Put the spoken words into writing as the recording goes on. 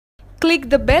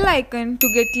Click the bell icon to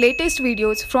get latest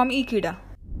videos from Ekeeda.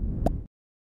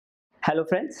 Hello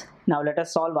friends, now let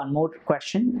us solve one more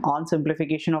question on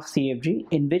simplification of CFG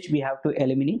in which we have to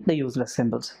eliminate the useless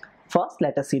symbols. First,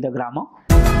 let us see the grammar.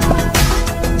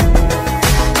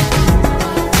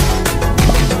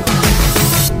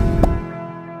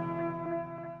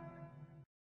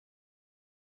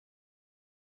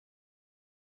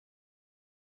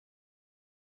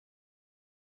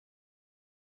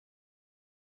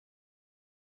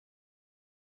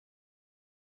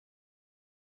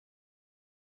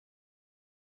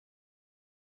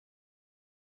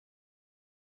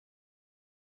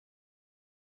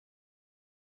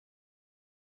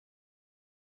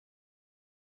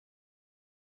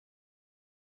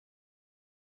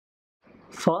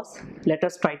 First, let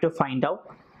us try to find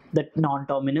out the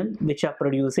non-terminal which are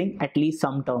producing at least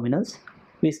some terminals.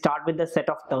 We start with the set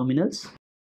of terminals.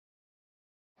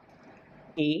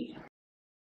 A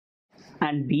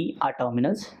and B are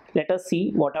terminals. Let us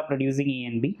see what are producing A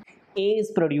and B. A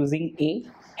is producing A,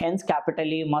 hence capital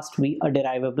A must be a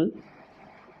derivable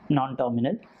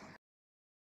non-terminal.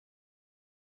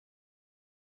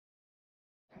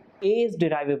 A is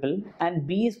derivable and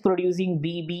B is producing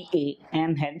BBA,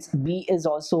 and hence B is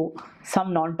also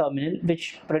some non-terminal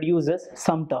which produces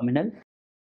some terminal.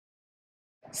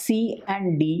 C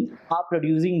and D are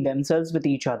producing themselves with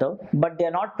each other, but they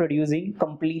are not producing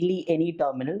completely any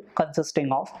terminal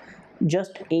consisting of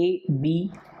just A,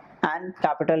 B and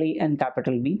capital A and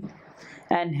capital B,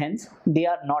 and hence they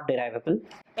are not derivable.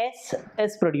 S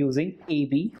is producing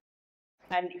AB,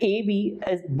 and AB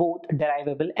is both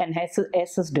derivable and hence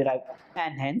S is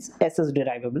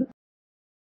derivable.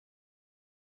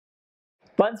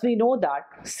 Once we know that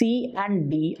C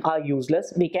and D are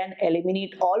useless, we can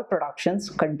eliminate all productions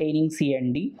containing C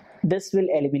and D. This will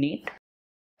eliminate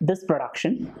this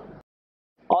production.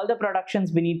 All the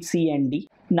productions beneath C and D.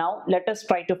 Now let us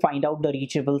try to find out the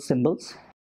reachable symbols.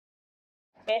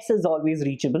 S is always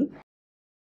reachable.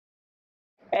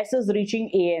 S is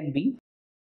reaching A and B.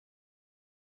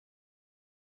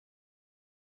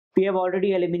 We have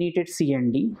already eliminated C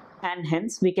and D, and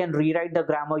hence we can rewrite the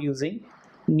grammar using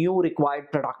new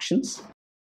required productions.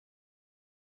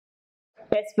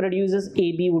 S produces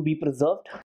AB would be preserved.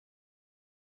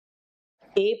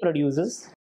 A produces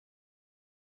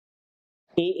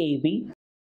AAB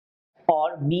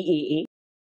or BAA,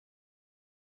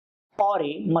 or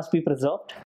A must be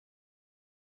preserved.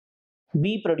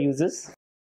 B produces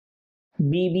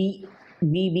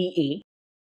BBA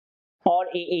or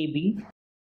AAB,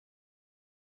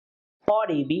 or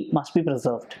AB must be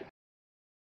preserved.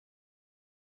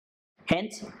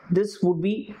 Hence, this would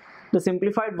be the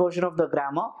simplified version of the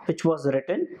grammar which was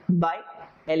written by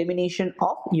elimination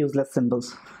of useless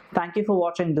symbols. Thank you for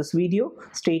watching this video.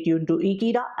 Stay tuned to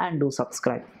Ekeeda and do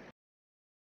subscribe.